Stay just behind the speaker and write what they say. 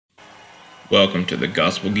Welcome to the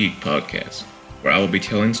Gospel Geek podcast, where I will be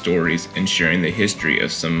telling stories and sharing the history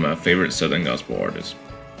of some of my favorite Southern gospel artists.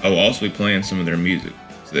 I will also be playing some of their music,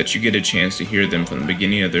 so that you get a chance to hear them from the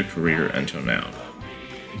beginning of their career until now.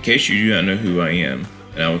 In case you do not know who I am,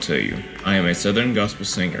 then I will tell you, I am a Southern gospel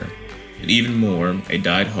singer, and even more, a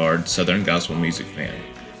die-hard Southern gospel music fan.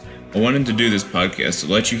 I wanted to do this podcast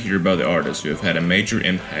to let you hear about the artists who have had a major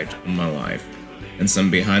impact on my life, and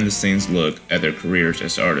some behind-the-scenes look at their careers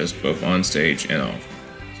as artists both on stage and off.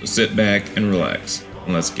 So sit back and relax,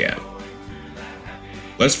 and let's gab.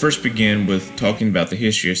 Let's first begin with talking about the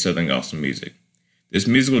history of Southern gospel music. This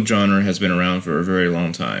musical genre has been around for a very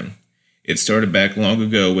long time. It started back long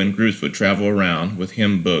ago when groups would travel around with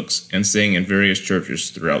hymn books and sing in various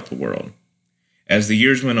churches throughout the world. As the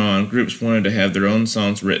years went on, groups wanted to have their own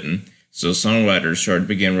songs written, so songwriters started to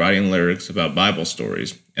begin writing lyrics about Bible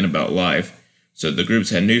stories and about life, so the groups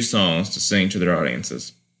had new songs to sing to their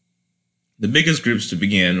audiences. The biggest groups to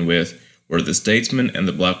begin with were the Statesmen and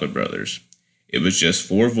the Blackwood Brothers. It was just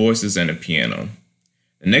 4 voices and a piano.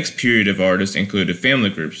 The next period of artists included family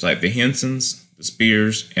groups like the Hensons, the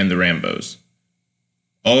Spears, and the Rambos.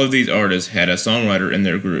 All of these artists had a songwriter in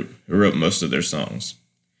their group who wrote most of their songs.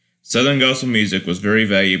 Southern gospel music was very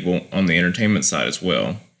valuable on the entertainment side as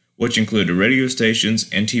well, which included radio stations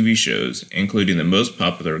and TV shows, including the most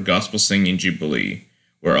popular Gospel Singing Jubilee,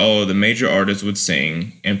 where all of the major artists would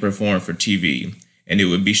sing and perform for TV, and it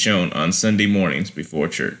would be shown on Sunday mornings before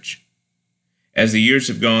church. As the years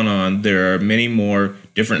have gone on, there are many more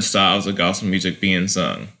different styles of gospel music being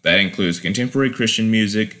sung. That includes contemporary Christian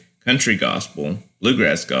music, country gospel,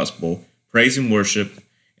 bluegrass gospel, praise and worship,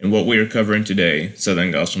 and what we are covering today,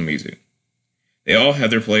 Southern gospel music. They all have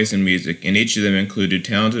their place in music, and each of them included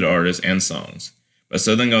talented artists and songs. But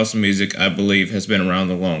Southern gospel music, I believe, has been around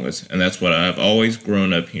the longest, and that's what I've always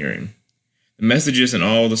grown up hearing. The messages in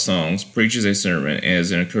all the songs preaches a sermon and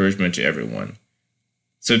is an encouragement to everyone.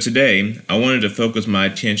 So today, I wanted to focus my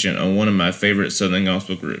attention on one of my favorite Southern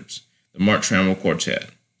gospel groups, the Trammell Quartet.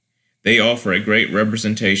 They offer a great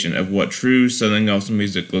representation of what true Southern gospel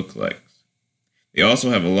music looks like. They also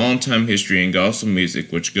have a long-time history in gospel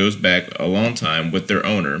music, which goes back a long time with their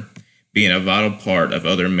owner being a vital part of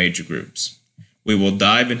other major groups. We will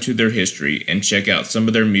dive into their history and check out some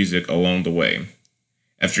of their music along the way.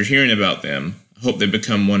 After hearing about them, I hope they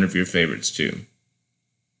become one of your favorites too.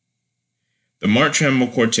 The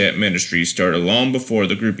Trammell Quartet ministry started long before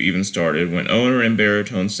the group even started, when owner and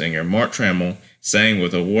baritone singer Mark Trammell sang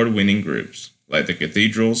with award-winning groups like the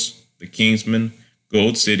Cathedrals, the Kingsmen,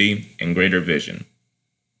 Gold City, and Greater Vision.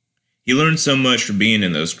 He learned so much from being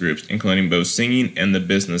in those groups, including both singing and the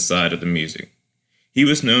business side of the music. He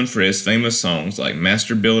was known for his famous songs like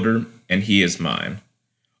Master Builder and He Is Mine.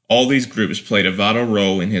 All these groups played a vital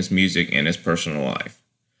role in his music and his personal life.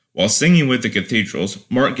 While singing with the Cathedrals,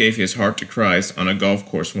 Mark gave his heart to Christ on a golf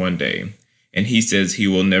course one day, and he says he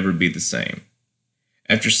will never be the same.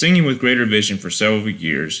 After singing with Greater Vision for several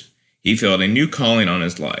years, he felt a new calling on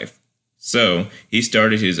his life. So, he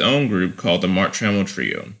started his own group called the Mark Trammell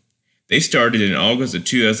Trio. They started in August of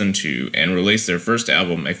 2002 and released their first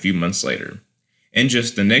album a few months later. And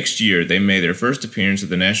just the next year, they made their first appearance at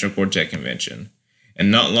the National Quartet Convention,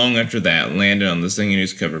 and not long after that landed on the Singing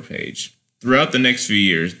News cover page. Throughout the next few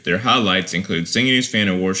years, their highlights include Singing News Fan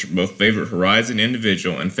Awards for both Favorite Horizon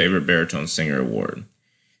Individual and Favorite Baritone Singer Award.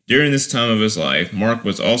 During this time of his life, Mark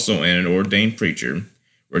was also an ordained preacher,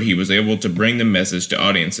 where he was able to bring the message to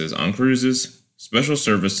audiences on cruises, special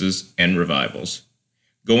services, and revivals.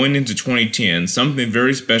 Going into 2010, something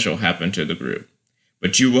very special happened to the group,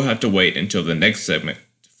 but you will have to wait until the next segment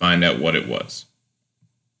to find out what it was.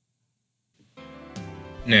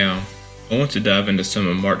 Now, I want to dive into some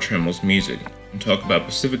of Mark Trammell's music and talk about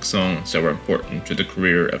specific songs that were important to the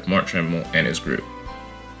career of Mark Trammell and his group.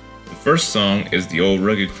 The first song is The Old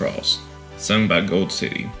Rugged Cross, sung by Gold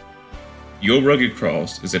City. The Old Rugged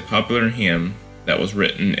Cross is a popular hymn that was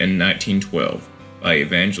written in 1912 by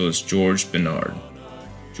evangelist George Bernard.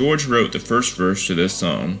 George wrote the first verse to this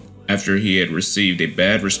song after he had received a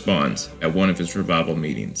bad response at one of his revival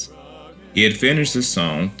meetings. He had finished this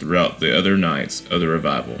song throughout the other nights of the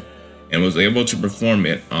revival and was able to perform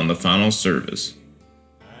it on the final service.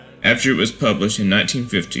 After it was published in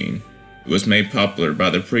 1915, it was made popular by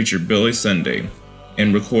the preacher Billy Sunday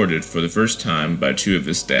and recorded for the first time by 2 of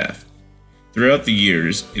his staff. Throughout the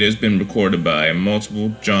years, it has been recorded by a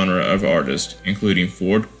multiple genre of artists, including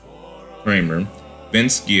Ford Kramer,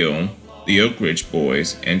 Vince Gill, the Oak Ridge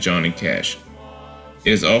Boys, and Johnny Cash. It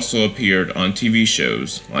has also appeared on TV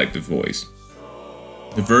shows like The Voice.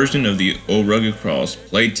 The version of the Old Rugged Cross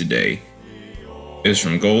played today is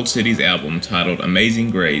from Gold City's album titled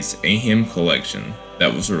Amazing Grace, a Hymn Collection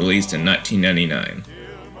that was released in 1999.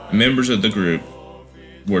 The members of the group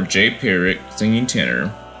were Jay Perrick singing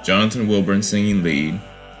tenor, Jonathan Wilburn singing lead,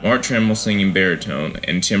 Mark Trammell singing baritone,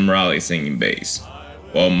 and Tim Riley singing bass.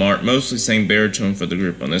 While Mark mostly sang baritone for the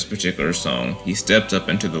group on this particular song, he stepped up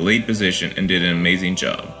into the lead position and did an amazing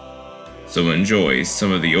job. So enjoy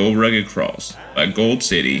some of The Old Rugged Cross by Gold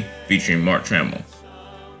City featuring Mark Trammell.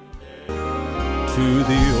 To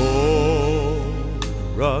the old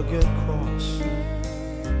rugged cross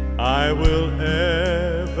I will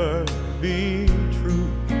ever be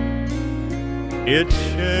true. Its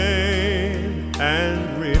shame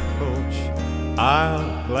and reproach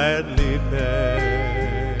I'll gladly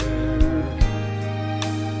bear.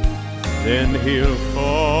 Then he'll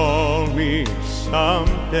call me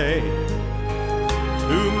someday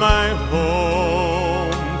to my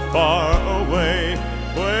home far away,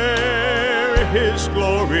 where his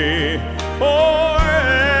glory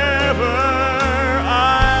forever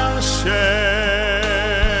I'll share.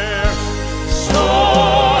 So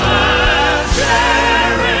I'll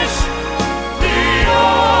cherish the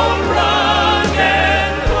old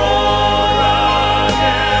rugged cross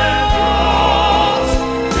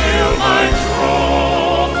till my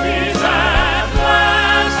trophies at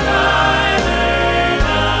last I lay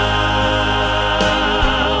down.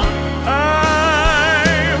 I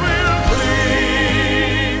will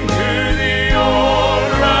cling to the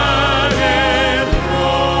old rugged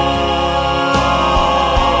cross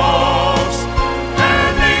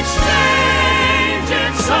and exchange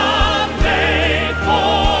it someday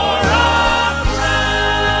for a crown.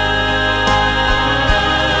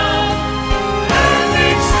 And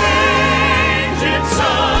exchange it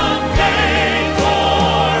someday for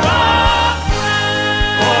a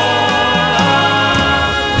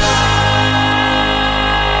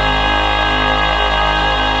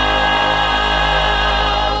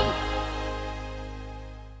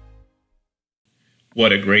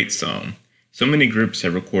What a great song. So many groups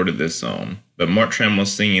have recorded this song, but Mark Trammell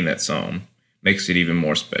singing that song makes it even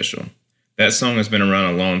more special. That song has been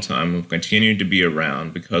around a long time and will continue to be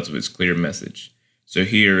around because of its clear message. So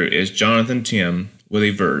here is Jonathan Tim with a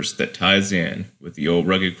verse that ties in with the old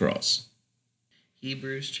rugged cross.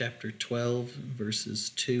 Hebrews chapter 12, verses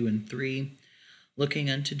 2 and 3. Looking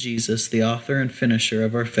unto Jesus, the author and finisher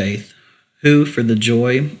of our faith, who for the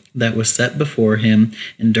joy that was set before him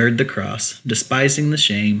endured the cross, despising the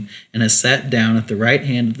shame, and has sat down at the right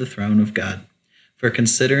hand of the throne of God. For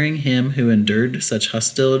considering him who endured such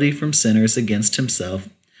hostility from sinners against himself,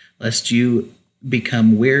 lest you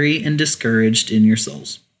become weary and discouraged in your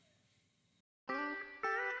souls.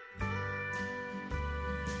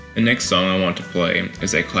 The next song I want to play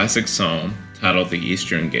is a classic song titled The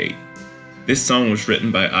Eastern Gate. This song was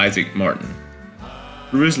written by Isaac Martin.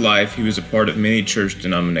 Through his life, he was a part of many church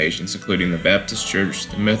denominations, including the Baptist Church,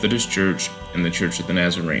 the Methodist Church, and the Church of the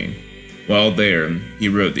Nazarene. While there, he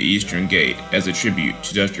wrote The Eastern Gate as a tribute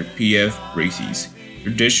to Dr. P.F. Reese's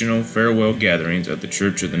traditional farewell gatherings of the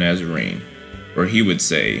Church of the Nazarene, where he would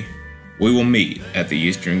say, "We will meet at the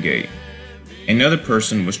Eastern Gate." Another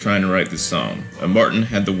person was trying to write this song, but Martin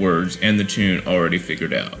had the words and the tune already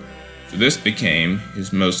figured out, so this became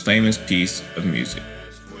his most famous piece of music.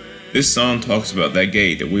 This song talks about that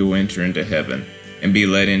gate that we will enter into heaven and be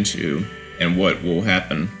led into, and what will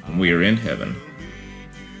happen when we are in heaven.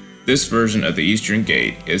 This version of the Eastern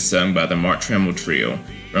Gate is sung by the Mark Trammell Trio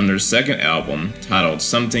from their second album titled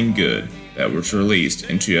Something Good that was released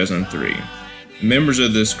in 2003. The members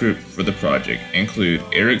of this group for the project include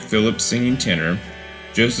Eric Phillips singing tenor,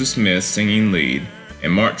 Joseph Smith singing lead,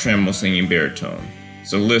 and Mark Trammell singing baritone.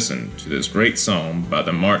 So listen to this great song by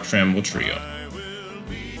the Mark Trammell Trio.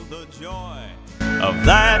 Of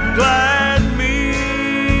that glad meeting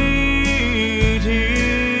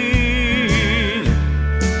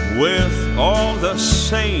with all the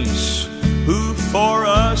saints who for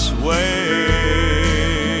us wait.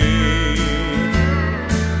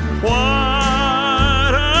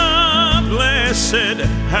 What a blessed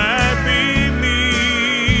happy meeting,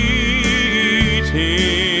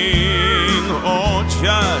 oh,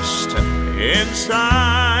 just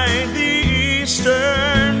inside the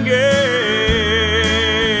eastern gate.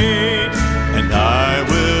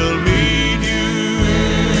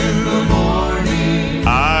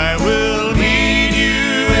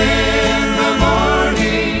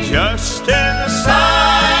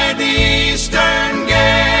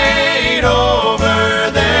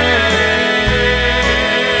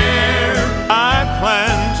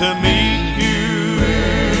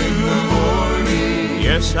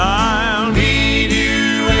 I'll meet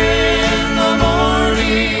you in the morning.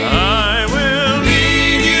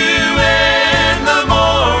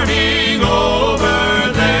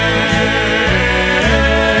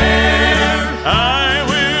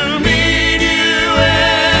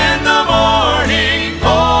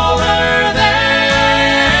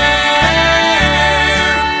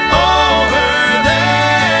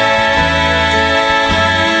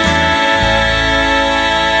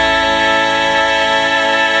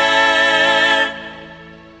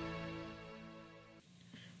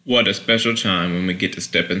 what a special time when we get to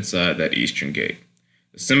step inside that eastern gate.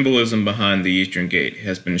 The symbolism behind the eastern gate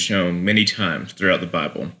has been shown many times throughout the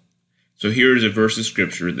Bible. So here is a verse of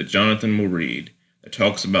scripture that Jonathan will read that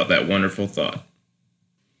talks about that wonderful thought.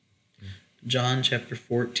 John chapter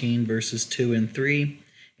 14, verses 2 and 3.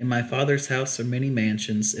 In my Father's house are many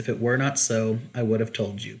mansions. If it were not so, I would have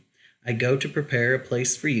told you. I go to prepare a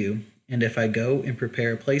place for you, and if I go and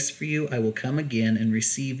prepare a place for you, I will come again and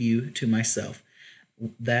receive you to myself,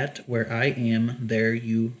 that where I am, there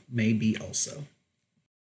you may be also.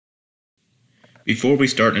 Before we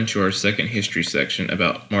start into our second history section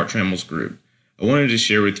about Mark Trammell's group, I wanted to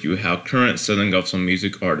share with you how current Southern Gospel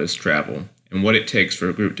music artists travel and what it takes for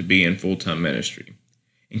a group to be in full-time ministry.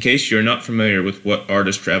 In case you're not familiar with what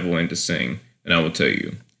artists travel in to sing, then I will tell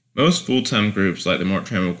you. Most full-time groups like the Mark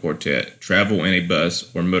Trammell Quartet travel in a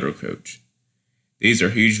bus or motor coach. These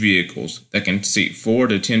are huge vehicles that can seat 4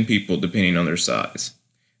 to 10 people depending on their size.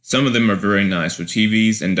 Some of them are very nice with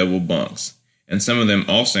TVs and double bunks, and some of them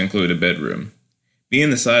also include a bedroom.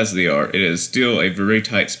 Being the size they are, it is still a very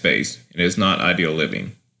tight space and is not ideal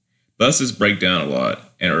living. Buses break down a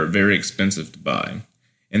lot and are very expensive to buy,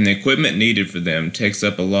 and the equipment needed for them takes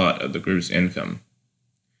up a lot of the group's income.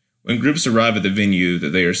 When groups arrive at the venue that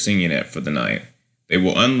they are singing at for the night, they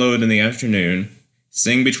will unload in the afternoon,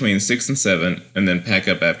 sing between 6 and 7, and then pack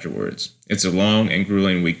up afterwards. It's a long and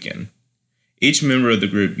grueling weekend. Each member of the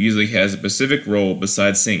group usually has a specific role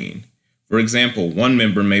besides singing. For example, one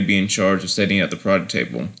member may be in charge of setting up the prod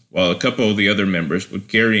table, while a couple of the other members would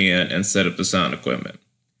carry in and set up the sound equipment.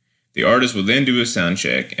 The artist will then do a sound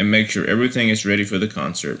check and make sure everything is ready for the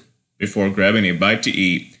concert, before grabbing a bite to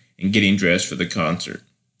eat and getting dressed for the concert.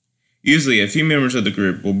 Usually, a few members of the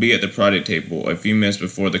group will be at the prod table a few minutes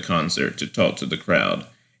before the concert to talk to the crowd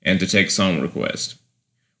and to take song requests.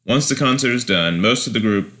 Once the concert is done, most of the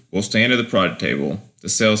group will stand at the prod table to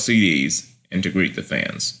sell CDs and to greet the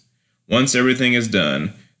fans. Once everything is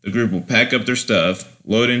done, the group will pack up their stuff,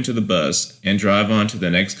 load into the bus, and drive on to the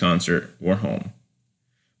next concert or home.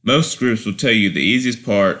 Most groups will tell you the easiest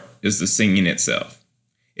part is the singing itself.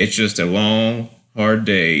 It's just a long, hard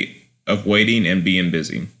day of waiting and being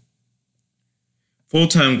busy.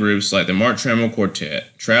 Full-time groups like the Mark Trammell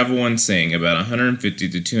Quartet travel and sing about 150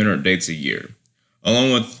 to 200 dates a year,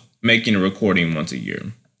 along with making a recording once a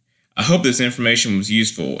year. I hope this information was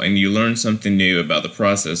useful and you learned something new about the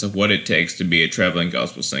process of what it takes to be a traveling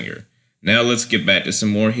gospel singer. Now let's get back to some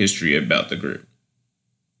more history about the group.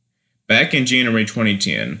 Back in January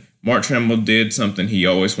 2010, Mark Trammell did something he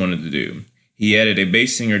always wanted to do. He added a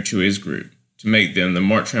bass singer to his group to make them the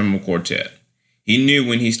Mark Trammell Quartet. He knew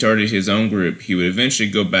when he started his own group, he would eventually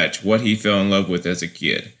go back to what he fell in love with as a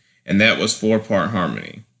kid, and that was 4-part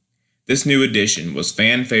harmony. This new addition was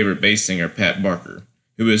fan favorite bass singer Pat Barker,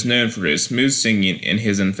 who is known for his smooth singing and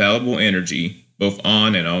his infallible energy, both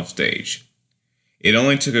on and off stage. It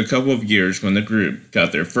only took a couple of years when the group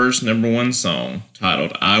got their first #1 song,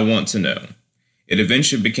 titled I Want to Know. It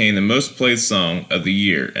eventually became the most played song of the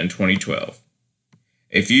year in 2012.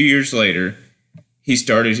 A few years later, he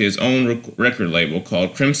started his own record label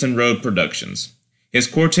called Crimson Road Productions. His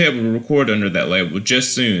quartet would record under that label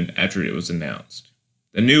just soon after it was announced.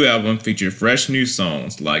 The new album featured fresh new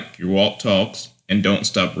songs like Your Walk Talks and Don't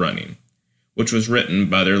Stop Running, which was written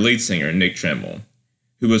by their lead singer Nick Trammell,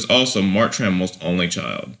 who was also Mark Trammell's only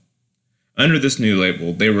child. Under this new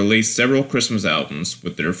label, they released several Christmas albums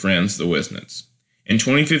with their friends the Wisnets. In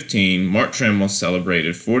 2015, Mark Trammell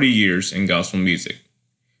celebrated 40 years in gospel music.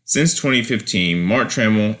 Since 2015, Mark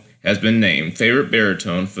Trammell has been named Favorite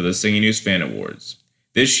Baritone for the Singing News Fan Awards.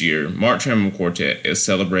 This year, Mark Trammell Quartet is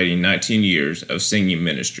celebrating 19 years of singing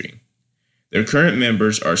ministry. Their current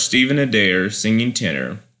members are Stephen Adair singing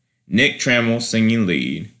tenor, Nick Trammell singing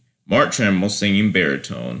lead, Mark Trammell singing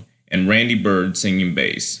baritone, and Randy Bird singing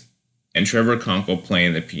bass, and Trevor Conkle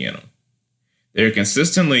playing the piano. They are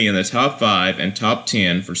consistently in the top 5 and top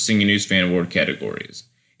 10 for Singing News Fan Award categories,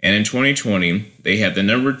 and in 2020, they had the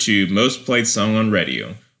 #2 most played song on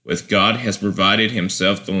radio with God Has Provided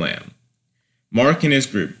Himself the Lamb. Mark and his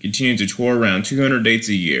group continue to tour around 200 dates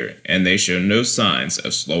a year, and they show no signs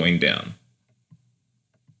of slowing down.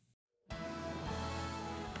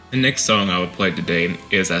 The next song I will play today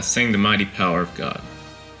is I Sing the Mighty Power of God.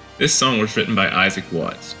 This song was written by Isaac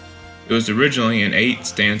Watts. It was originally an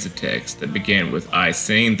 8-stanza text that began with I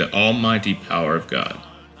sing the almighty power of God.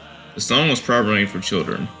 The song was primarily for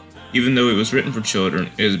children. Even though it was written for children,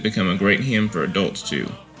 it has become a great hymn for adults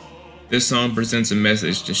too. This song presents a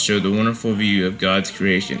message to show the wonderful view of God's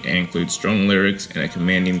creation and includes strong lyrics and a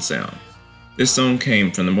commanding sound. This song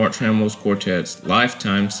came from the Mark Trammell Quartet's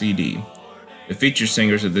Lifetime CD. The featured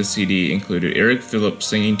singers of this CD included Eric Phillips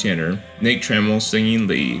singing tenor, Nick Trammell singing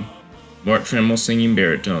lead, Mark Trammell singing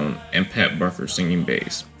baritone, and Pat Barker singing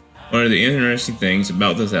bass. One of the interesting things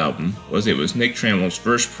about this album was it was Nick Trammell's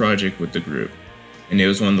first project with the group, and it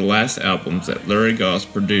was one of the last albums that Larry Goss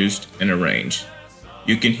produced and arranged.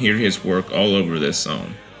 You can hear his work all over this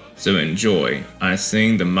song. So enjoy, I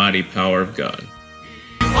Sing the Mighty Power of God.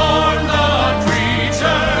 Formed the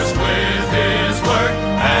creatures with his word,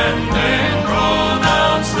 and then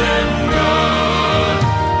pronounced them good.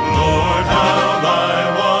 Lord, how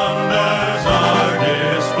thy wonders are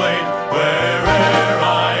displayed where'er I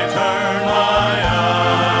turn my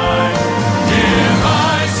eye. If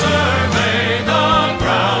I survey the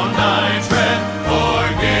ground I tread, or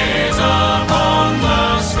gaze upon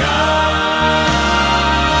the sky,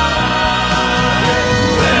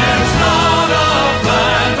 there's not a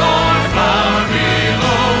plant or flower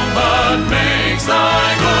below, but makes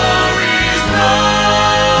thy glories known.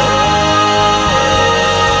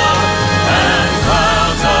 And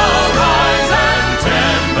clouds arise and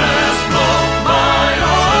tempests blow by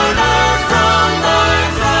order from thy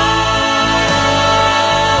throne.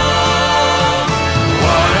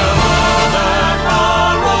 While all that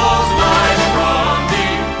borrows life from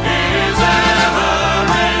thee is ever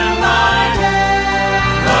in thy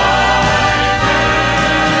care,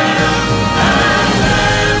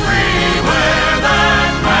 and everywhere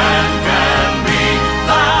that man can be,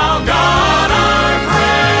 thou God art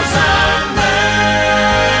present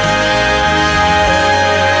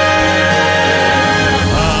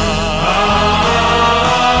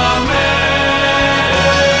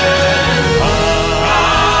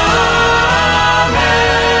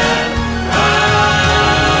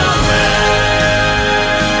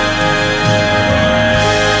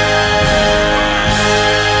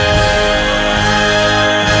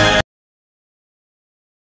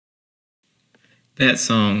That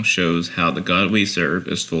song shows how the God we serve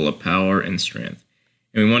is full of power and strength,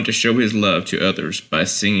 and we want to show his love to others by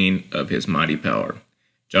singing of his mighty power.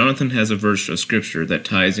 Jonathan has a verse of scripture that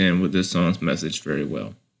ties in with this song's message very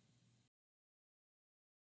well.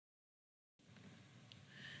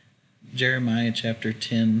 Jeremiah chapter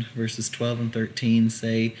 10, verses 12 and 13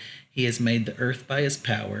 say, He has made the earth by his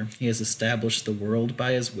power, he has established the world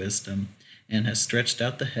by his wisdom, and has stretched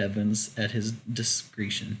out the heavens at his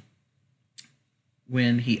discretion.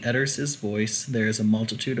 When he utters his voice, there is a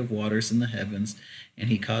multitude of waters in the heavens, and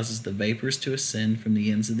he causes the vapors to ascend from the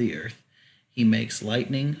ends of the earth. He makes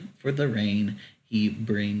lightning for the rain, he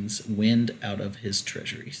brings wind out of his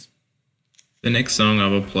treasuries. The next song I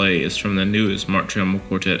will play is from the newest Mark Trammell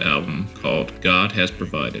Quartet album called God Has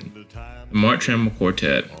Provided. The Mark Trammell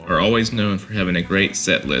Quartet are always known for having a great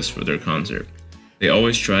set list for their concert. They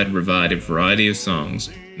always try to provide a variety of songs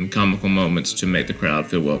and comical moments to make the crowd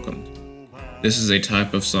feel welcomed. This is a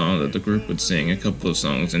type of song that the group would sing a couple of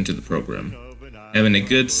songs into the program. Having a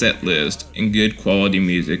good set list and good quality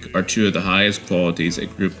music are two of the highest qualities a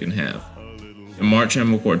group can have. The Mark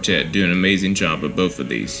Trammell Quartet do an amazing job of both of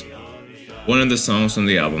these. One of the songs on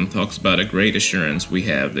the album talks about a great assurance we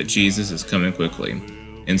have that Jesus is coming quickly,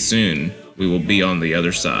 and soon we will be on the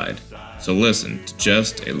other side. So listen to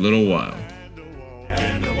Just a Little While.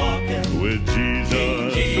 And walking with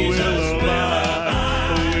Jesus will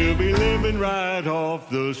abide. We'll be living right off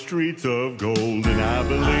the streets of gold, and I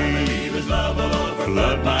believe His love will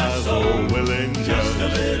overflood my soul. Will in just a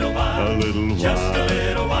little while, just a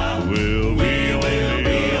little while, we'll be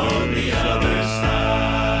on the other side.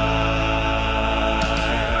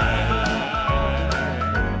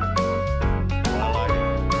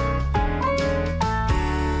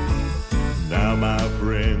 Now, my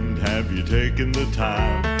friend, have you taken the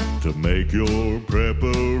time to make your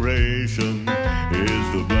preparation?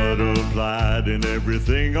 Is the blood applied and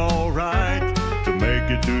everything all right to make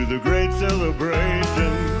it to the great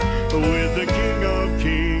celebration with the King of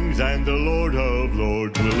Kings and the Lord of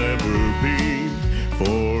Lords will ever be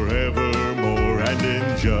forevermore? And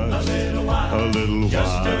in just a little while, we'll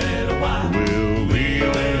be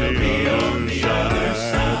on the other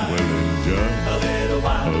side. Well, in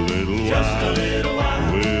just a little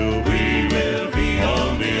while, we'll be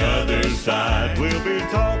on the other side. We'll be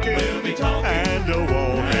talking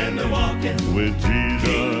and a walking with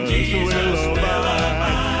Jesus will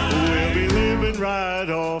abide. We'll be living right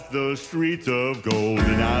off the streets of gold,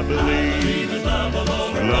 and I believe His love will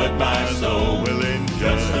flood my soul. Will in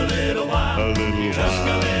just a little while, we'll be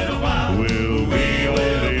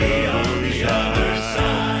on the other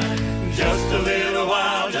side. Just a little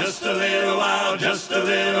while, just a little while, just a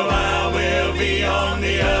little while, we'll be on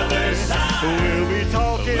the other side. We'll be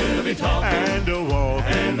talking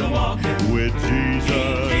and a walking with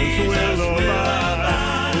Jesus will abide.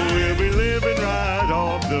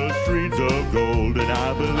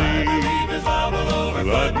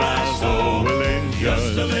 but my soul will in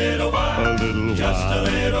just a little while, just a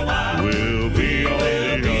little while, we'll be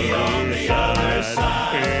on the other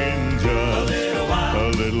side, in just a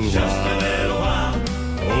little while.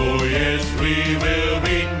 Oh yes, we will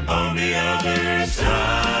be on the other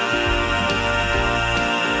side.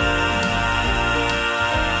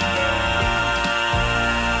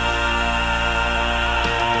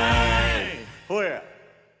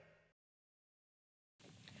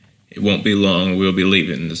 It won't be long we'll be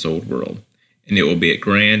leaving this old world, and it will be a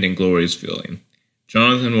grand and glorious feeling.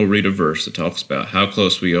 Jonathan will read a verse that talks about how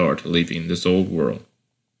close we are to leaving this old world.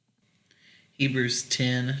 Hebrews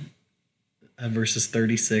 10, verses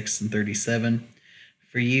 36 and 37.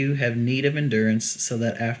 For you have need of endurance, so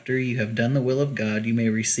that after you have done the will of God, you may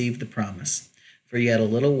receive the promise. For yet a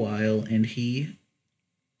little while, and he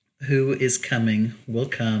who is coming will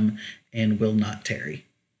come and will not tarry.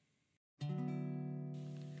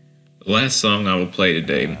 The last song I will play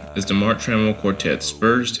today is the Trammell Quartet's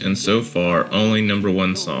first and so far only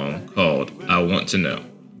 #1 song called I Want to Know.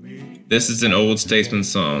 This is an old Statesman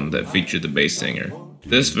song that featured the bass singer.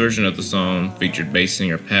 This version of the song featured bass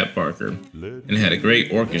singer Pat Barker and had a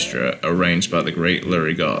great orchestra arranged by the great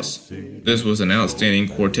Larry Goss. This was an outstanding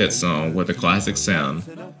quartet song with a classic sound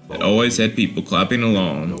that always had people clapping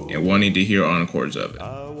along and wanting to hear encores of it.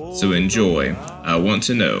 So enjoy I Want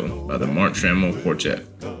to Know by the Trammell Quartet.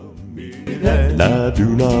 And I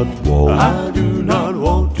do not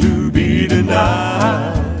want to be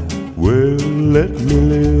denied. Well, let me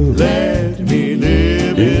live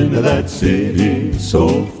in that city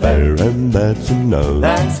so fair, and that's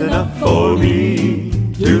enough for me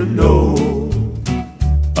to know.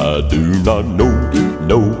 I do not know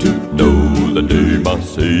the day my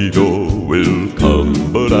Savior will come,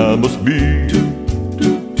 but I must be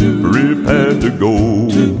prepared to go.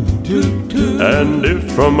 And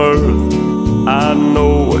if from earth I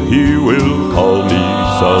know He will call me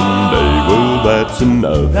someday, well, that's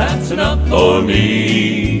enough for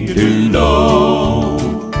me to know.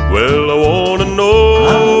 Well, I want to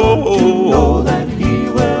know that He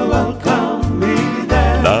will welcome me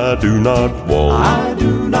there. And I do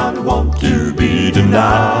not want to be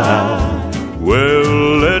denied.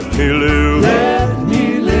 Well, let me live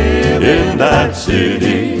in that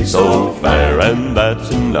city so fair, and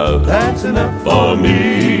that's enough for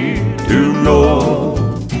me to know.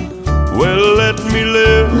 Well, let me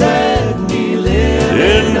live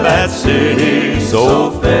in that city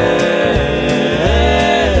so fair.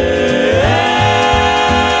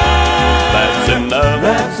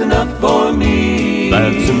 That's enough for me.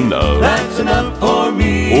 That's enough for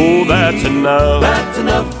me. Oh, that's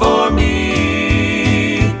enough for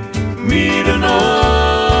me to know.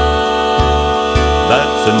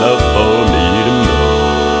 That's enough for me to know.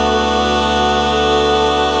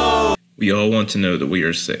 We all want to know that we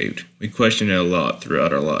are saved. We question it a lot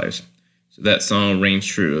throughout our lives. So that song rings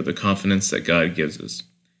true of the confidence that God gives us.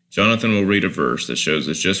 Jonathan will read a verse that shows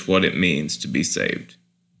us just what it means to be saved.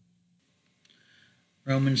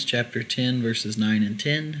 Romans chapter 10, verses 9 and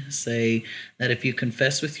 10 say that if you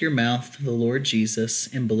confess with your mouth the Lord Jesus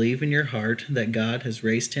and believe in your heart that God has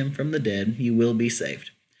raised him from the dead, you will be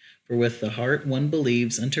saved. For with the heart one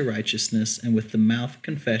believes unto righteousness, and with the mouth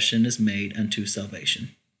confession is made unto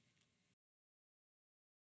salvation.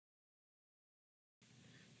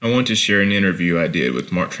 I want to share an interview I did with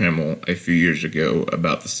Trammell a few years ago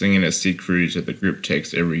about the Singing at Sea cruise that the group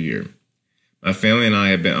takes every year. My family and I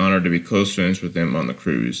have been honored to be close friends with them on the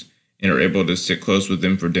cruise and are able to sit close with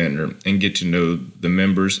them for dinner and get to know the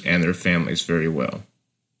members and their families very well.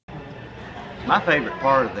 My favorite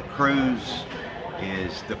part of the cruise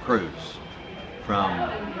is the cruise.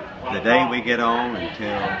 From the day we get on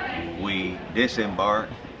until we disembark,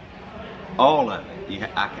 all of it.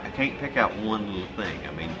 I can't pick out one little thing.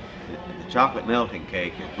 I mean, the chocolate melting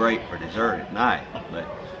cake is great for dessert at night, but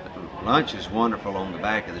lunch is wonderful on the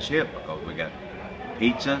back of the ship because we got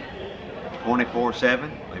pizza 24/7.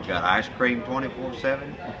 We've got ice cream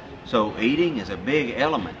 24/7. So eating is a big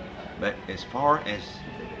element. But as far as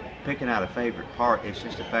picking out a favorite part, it's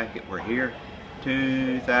just the fact that we're here.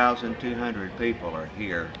 2,200 people are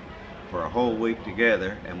here for a whole week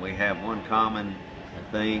together, and we have one common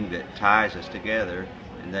thing that ties us together,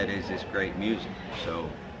 and that is this great music. So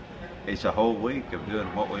it's a whole week of doing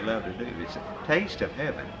what we love to do. It's a taste of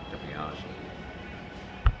heaven, to be honest with you.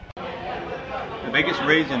 The biggest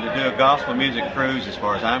reason to do a gospel music cruise, as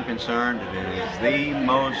far as I'm concerned, it is the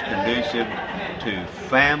most conducive to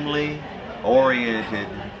family-oriented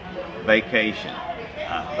vacation.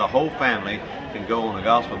 The whole family can go on a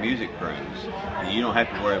gospel music cruise. You don't have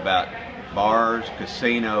to worry about bars,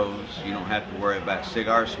 casinos. You don't have to worry about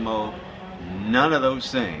cigar smoke. none of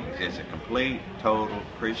those things. It's a complete, total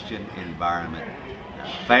Christian environment,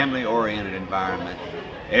 family-oriented environment.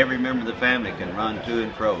 Every member of the family can run to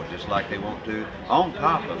and fro just like they want to, on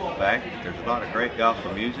top of the fact that there's a lot of great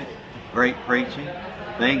gospel music, great preaching,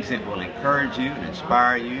 things that will encourage you and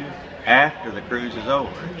inspire you after the cruise is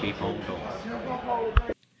over and keep on going.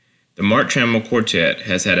 The Mark Trammell Quartet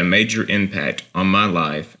has had a major impact on my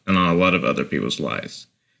life and on a lot of other people's lives.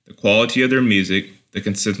 The quality of their music, the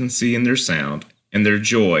consistency in their sound, and their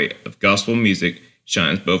joy of gospel music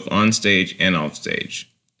shines both on stage and off stage.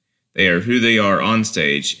 They are who they are on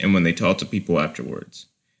stage and when they talk to people afterwards.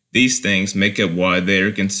 These things make up why they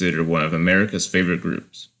are considered one of America's favorite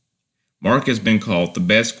groups. Mark has been called the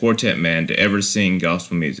best quartet man to ever sing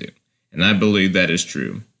gospel music, and I believe that is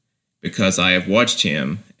true, because I have watched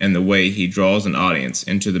him and the way he draws an audience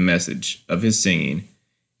into the message of his singing.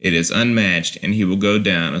 It is unmatched, and he will go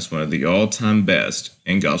down as one of the all-time best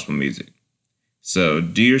in gospel music. So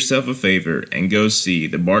do yourself a favor and go see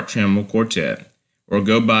the Mark Trammell Quartet, or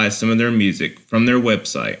go buy some of their music from their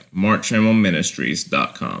website,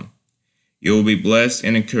 marktrammellministries.com. You will be blessed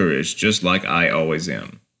and encouraged just like I always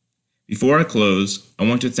am. Before I close, I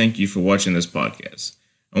want to thank you for watching this podcast.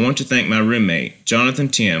 I want to thank my roommate, Jonathan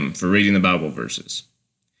Tim, for reading the Bible verses.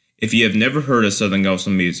 If you have never heard of Southern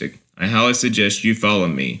Gospel music, I highly suggest you follow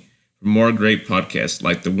me for more great podcasts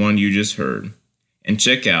like the one you just heard, and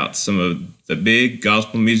check out some of the big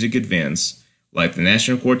gospel music events like the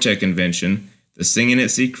National Quartet Convention, the Singing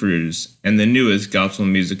at Sea Cruise, and the newest gospel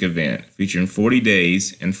music event featuring 40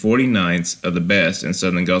 days and 40 nights of the best in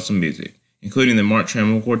Southern gospel music, including the Mark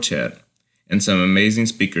Trammell Quartet, and some amazing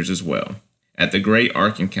speakers as well, at the Great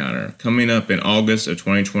Ark Encounter coming up in August of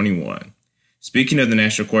 2021. Speaking of the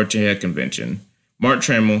National Quartet Convention, Mark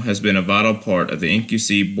Trammell has been a vital part of the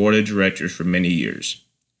NQC Board of Directors for many years.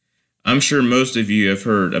 I'm sure most of you have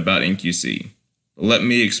heard about NQC, but let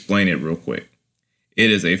me explain it real quick.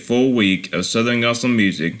 It is a full week of Southern gospel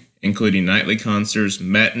music, including nightly concerts,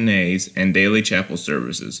 matinees, and daily chapel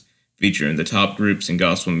services featuring the top groups in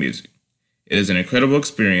gospel music. It is an incredible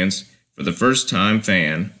experience for the first-time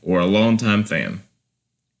fan or a long-time fan.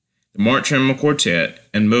 The Mark Trammell Quartet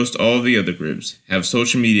and most all of the other groups have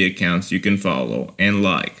social media accounts you can follow and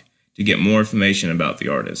like to get more information about the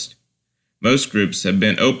artist. Most groups have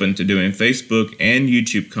been open to doing Facebook and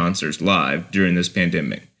YouTube concerts live during this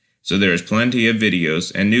pandemic, so there is plenty of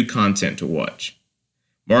videos and new content to watch.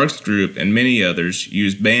 Mark's group and many others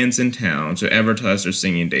use bands in town to advertise their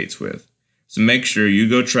singing dates with, so make sure you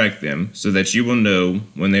go track them so that you will know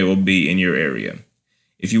when they will be in your area.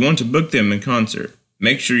 If you want to book them in concert,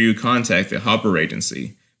 make sure you contact the Hopper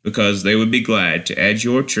Agency because they would be glad to add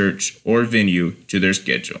your church or venue to their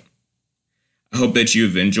schedule. I hope that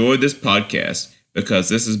you've enjoyed this podcast because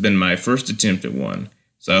this has been my first attempt at one,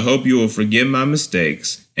 so I hope you will forgive my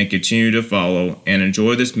mistakes and continue to follow and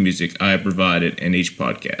enjoy this music I have provided in each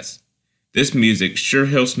podcast. This music sure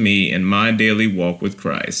helps me in my daily walk with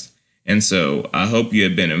Christ, and so I hope you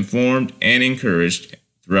have been informed and encouraged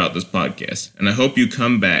throughout this podcast, and I hope you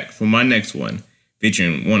come back for my next one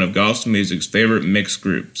featuring one of gospel music's favorite mixed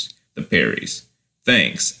groups, the Perrys.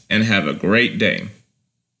 Thanks, and have a great day.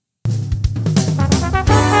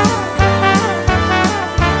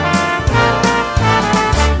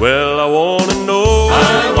 Well, I want to know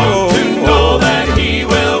that he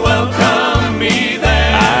will welcome me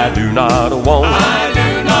there. I do not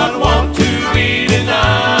want to be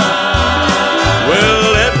denied.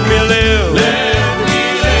 Well, let me live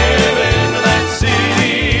in that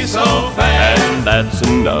city so fast. And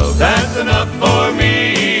that's enough.